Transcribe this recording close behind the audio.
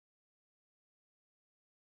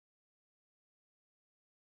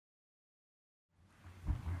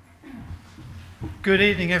Good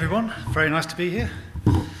evening, everyone. Very nice to be here.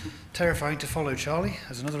 Terrifying to follow Charlie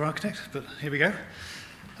as another architect, but here we go.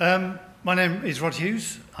 My name is Rod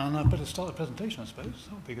Hughes, and I'd better start the presentation, I suppose.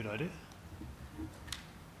 That would be a good idea.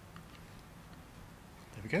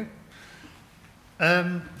 There we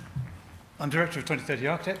go. I'm director of 2030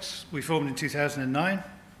 Architects. We formed in 2009.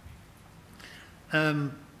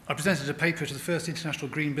 I presented a paper to the first International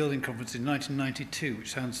Green Building Conference in 1992,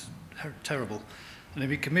 which sounds terrible, and I've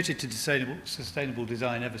been committed to sustainable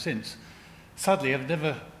design ever since. Sadly, I've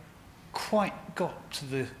never quite got to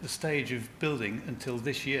the stage of building until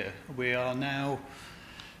this year. We are now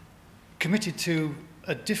committed to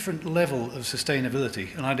a different level of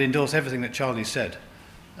sustainability, and I'd endorse everything that Charlie said.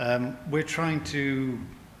 We're trying to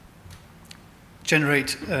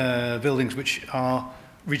generate buildings which are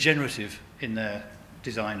regenerative in their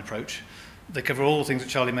design approach. They cover all the things that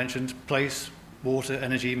Charlie mentioned: place, water,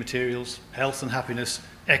 energy, materials, health and happiness,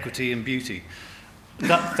 equity and beauty.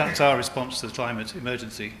 That's our response to the climate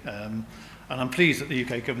emergency. And I'm pleased that the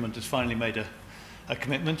UK government has finally made a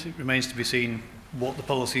commitment. It remains to be seen what the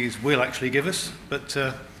policies will actually give us, but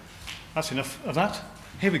that's enough of that.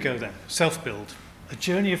 Here we go then. Self-build, a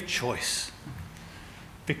journey of choice.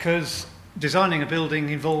 Because designing a building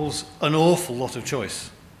involves an awful lot of choice.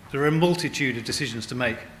 There are a multitude of decisions to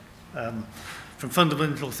make, from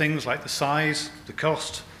fundamental things like the size, the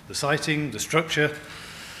cost, the siting, the structure,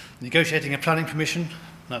 negotiating a planning permission,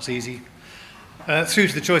 that's easy, through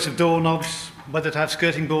to the choice of doorknobs, whether to have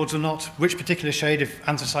skirting boards or not, which particular shade of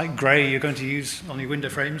anthracite grey you're going to use on your window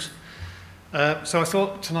frames. So I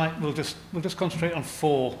thought tonight we'll just concentrate on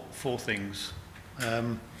four things.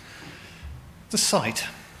 The site.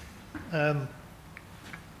 Our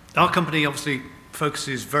company obviously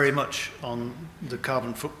focuses very much on the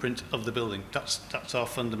carbon footprint of the building. That's our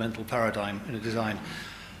fundamental paradigm in a design.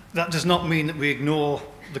 That does not mean that we ignore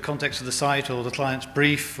the context of the site or the client's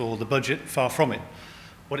brief or the budget, far from it.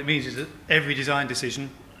 What it means is that every design decision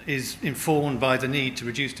is informed by the need to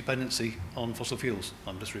reduce dependency on fossil fuels.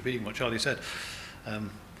 I'm just repeating what Charlie said.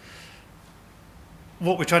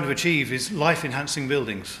 What we're trying to achieve is life-enhancing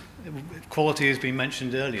buildings. Quality has been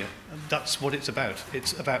mentioned earlier. That's what it's about.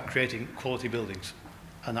 It's about creating quality buildings,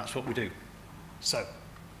 and that's what we do. So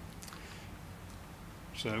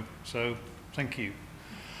thank you.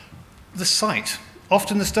 The site,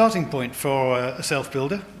 often the starting point for a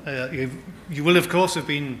self-builder. You will, of course,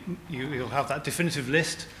 you'll have that definitive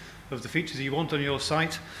list of the features you want on your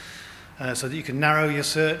site, so that you can narrow your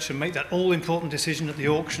search and make that all-important decision at the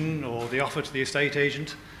auction or the offer to the estate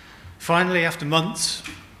agent. Finally, after months,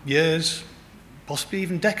 years, possibly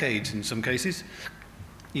even decades in some cases,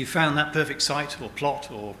 you found that perfect site or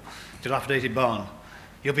plot or dilapidated barn.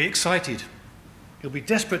 You'll be excited. You'll be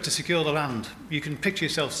desperate to secure the land. You can picture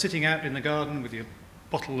yourself sitting out in the garden with your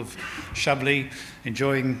bottle of Chablis,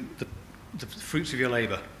 enjoying the fruits of your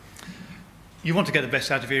labour. You want to get the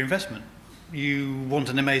best out of your investment. You want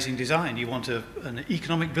an amazing design. You want an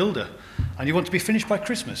economic builder. And you want to be finished by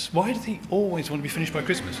Christmas. Why do they always want to be finished by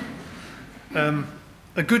Christmas?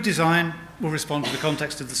 A good design will respond to the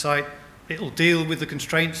context of the site. It will deal with the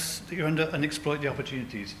constraints that you're under and exploit the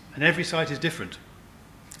opportunities. And every site is different,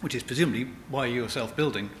 which is presumably why you're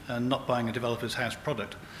self-building and not buying a developer's house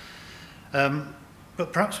product.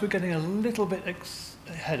 But perhaps we're getting a little bit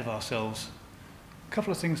ahead of ourselves. A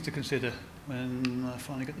couple of things to consider when I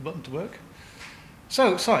finally get the button to work.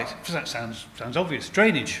 So, site, that sounds obvious.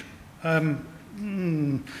 Drainage.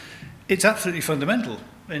 It's absolutely fundamental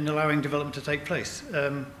in allowing development to take place.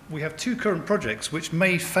 We have two current projects which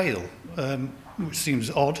may fail, which seems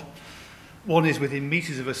odd. One is within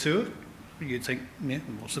metres of a sewer. You'd think, yeah,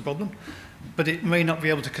 what's the problem? But it may not be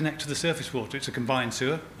able to connect to the surface water. It's a combined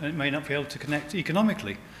sewer, and it may not be able to connect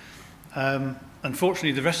economically.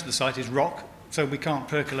 Unfortunately, the rest of the site is rock, so we can't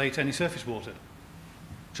percolate any surface water.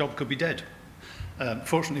 Job could be dead.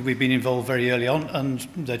 Fortunately, we've been involved very early on, and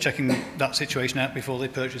they're checking that situation out before they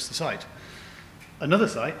purchase the site. Another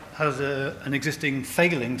site has an existing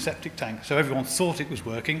failing septic tank, so everyone thought it was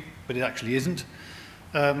working, but it actually isn't.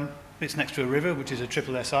 It's next to a river, which is a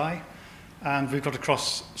triple SI, and we've got to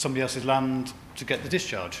cross somebody else's land to get the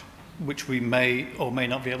discharge, which we may or may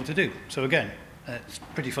not be able to do. So again, it's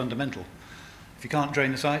pretty fundamental. If you can't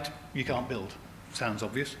drain the site, you can't build. Sounds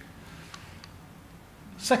obvious.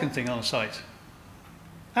 Second thing on a site,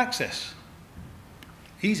 access.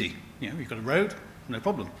 Easy. You've got a road, no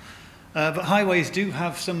problem. But highways do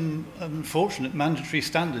have some unfortunate mandatory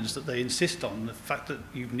standards that they insist on. The fact that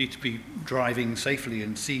you need to be driving safely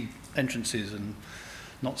and see entrances and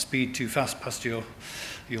not speed too fast past your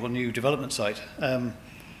new development site.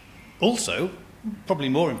 Also, probably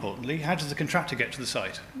more importantly, how does the contractor get to the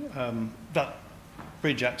site? That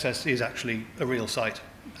bridge access is actually a real site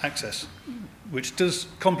access, which does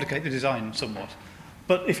complicate the design somewhat.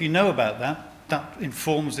 But if you know about that, that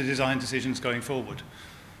informs the design decisions going forward.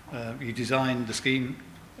 You design the scheme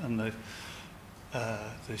and the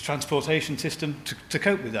transportation system to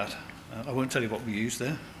cope with that. I won't tell you what we used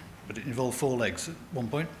there, but it involved 4 legs at one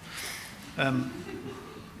point.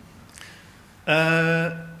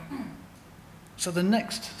 So the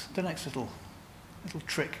next little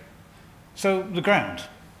trick. So the ground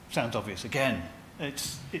sounds obvious. Again,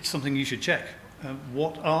 it's something you should check.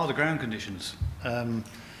 What are the ground conditions?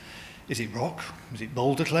 Is it rock? Is it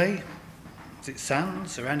boulder clay? Is it sand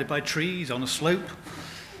surrounded by trees on a slope?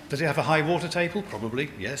 Does it have a high water table?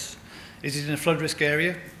 Probably, yes. Is it in a flood risk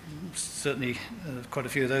area? Certainly quite a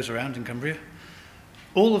few of those around in Cumbria.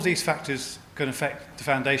 All of these factors can affect the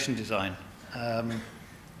foundation design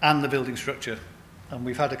and the building structure. And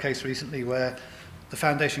we've had a case recently where the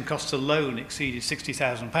foundation costs alone exceeded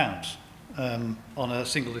 £60,000 on a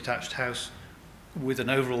single detached house with an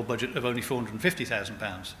overall budget of only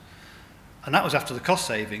 £450,000. And that was after the cost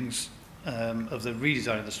savings of the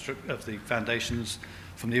redesign of the foundations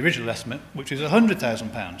from the original estimate, which was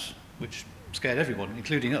 £100,000, which scared everyone,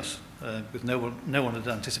 including us, because no one had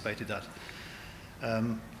anticipated that.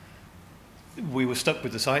 We were stuck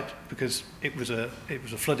with the site because it was a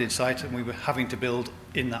flooded site, and we were having to build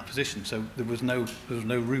in that position. So there was no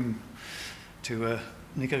room to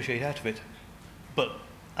negotiate out of it. But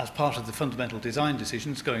as part of the fundamental design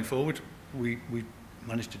decisions going forward, we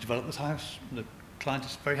managed to develop this house. The client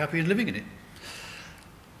is very happy in living in it.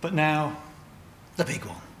 But now, the big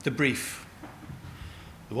one, the brief,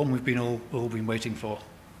 the one we've been all been waiting for.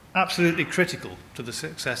 Absolutely critical to the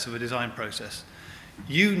success of a design process.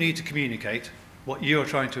 You need to communicate what you are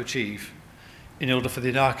trying to achieve in order for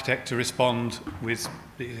the architect to respond with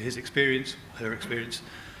his experience, her experience,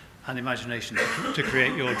 and imagination to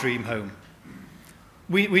create your dream home.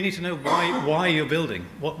 We need to know why you're building.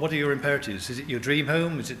 What are your imperatives? Is it your dream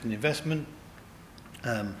home? Is it an investment?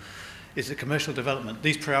 Is it commercial development?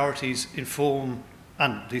 These priorities inform,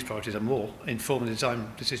 and these priorities are more, inform the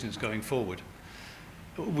design decisions going forward.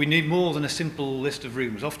 We need more than a simple list of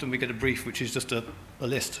rooms. Often we get a brief which is just a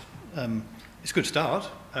list. It's a good start.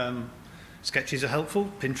 Sketches are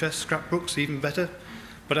helpful, Pinterest, scrapbooks, even better.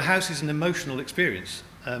 But a house is an emotional experience.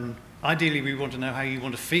 Ideally, we want to know how you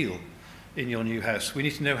want to feel in your new house. We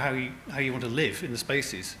need to know how you want to live in the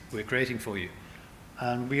spaces we're creating for you.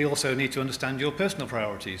 And we also need to understand your personal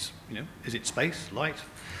priorities. You know, is it space, light,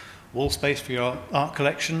 wall space for your art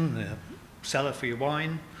collection, cellar for your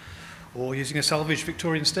wine, or using a salvaged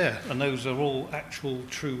Victorian stair? And those are all actual,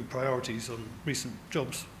 true priorities on recent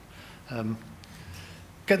jobs.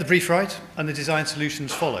 Get the brief right, and the design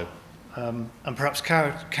solutions follow. And perhaps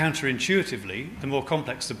counterintuitively, the more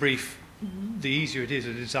complex the brief, the easier it is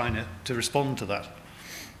as a designer to respond to that.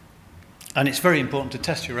 And it's very important to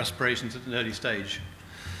test your aspirations at an early stage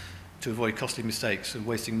to avoid costly mistakes and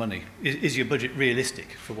wasting money. Is your budget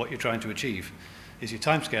realistic for what you're trying to achieve? Is your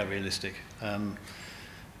timescale realistic?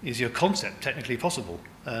 Is your concept technically possible?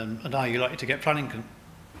 And are you likely to get planning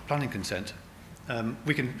consent?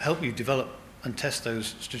 We can help you develop and test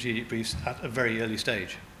those strategic briefs at a very early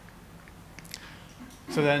stage.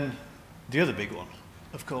 So then, the other big one,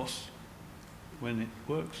 of course, when it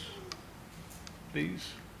works, please,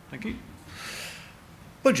 thank you.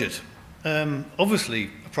 Budget.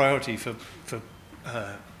 Obviously a priority for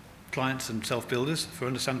clients and self-builders for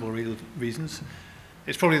understandable reasons.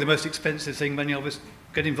 It's probably the most expensive thing many of us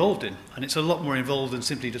get involved in, and it's a lot more involved than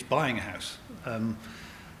simply just buying a house.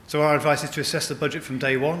 So our advice is to assess the budget from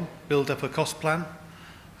day one, build up a cost plan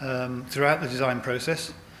throughout the design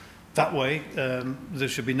process. That way, there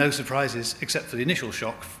should be no surprises except for the initial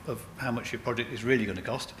shock of how much your project is really going to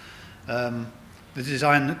cost. The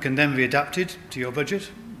design can then be adapted to your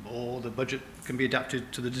budget, or the budget can be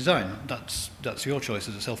adapted to the design. That's your choice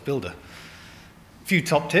as a self-builder. A few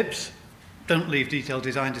top tips. Don't leave detailed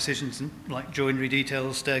design decisions like joinery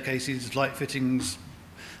details, staircases, light fittings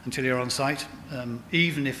until you're on site,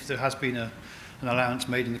 even if there has been an allowance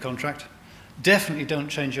made in the contract. Definitely don't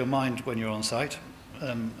change your mind when you're on site,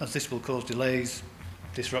 as this will cause delays,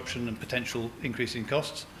 disruption and potential increase in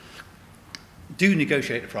costs. Do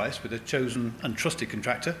negotiate a price with a chosen and trusted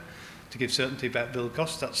contractor to give certainty about build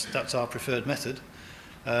costs. That's our preferred method.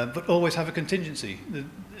 But always have a contingency.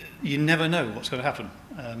 You never know what's going to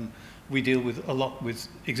happen. We deal with a lot with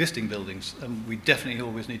existing buildings, and we definitely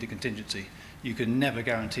always need a contingency. You can never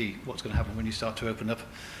guarantee what's going to happen when you start to open up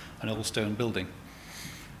an old stone building.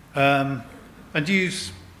 And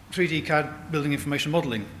use 3D CAD building information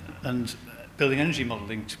modelling and building energy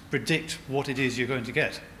modelling to predict what it is you're going to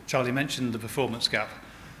get. Charlie mentioned the performance gap.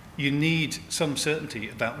 You need some certainty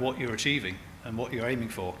about what you're achieving and what you're aiming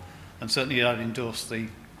for. And certainly I'd endorse the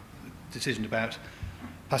decision about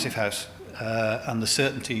Passive House and the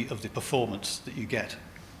certainty of the performance that you get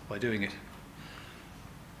by doing it.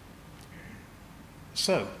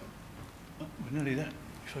 So, we're nearly there.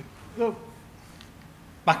 Oh,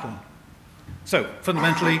 back one. So,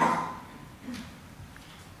 fundamentally,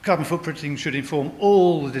 carbon footprinting should inform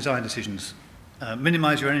all the design decisions.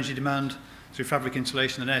 Minimise your energy demand through fabric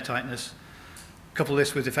insulation and air tightness. Couple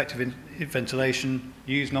this with effective ventilation.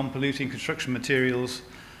 Use non-polluting construction materials.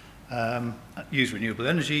 Use renewable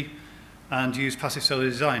energy. And use passive solar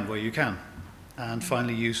design where you can. And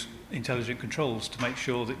finally, use intelligent controls to make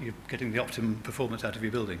sure that you're getting the optimum performance out of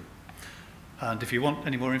your building. And if you want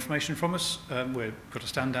any more information from us, we've got a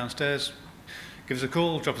stand downstairs. Give us a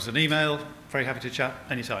call, drop us an email. Very happy to chat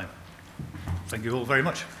anytime. Thank you all very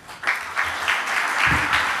much.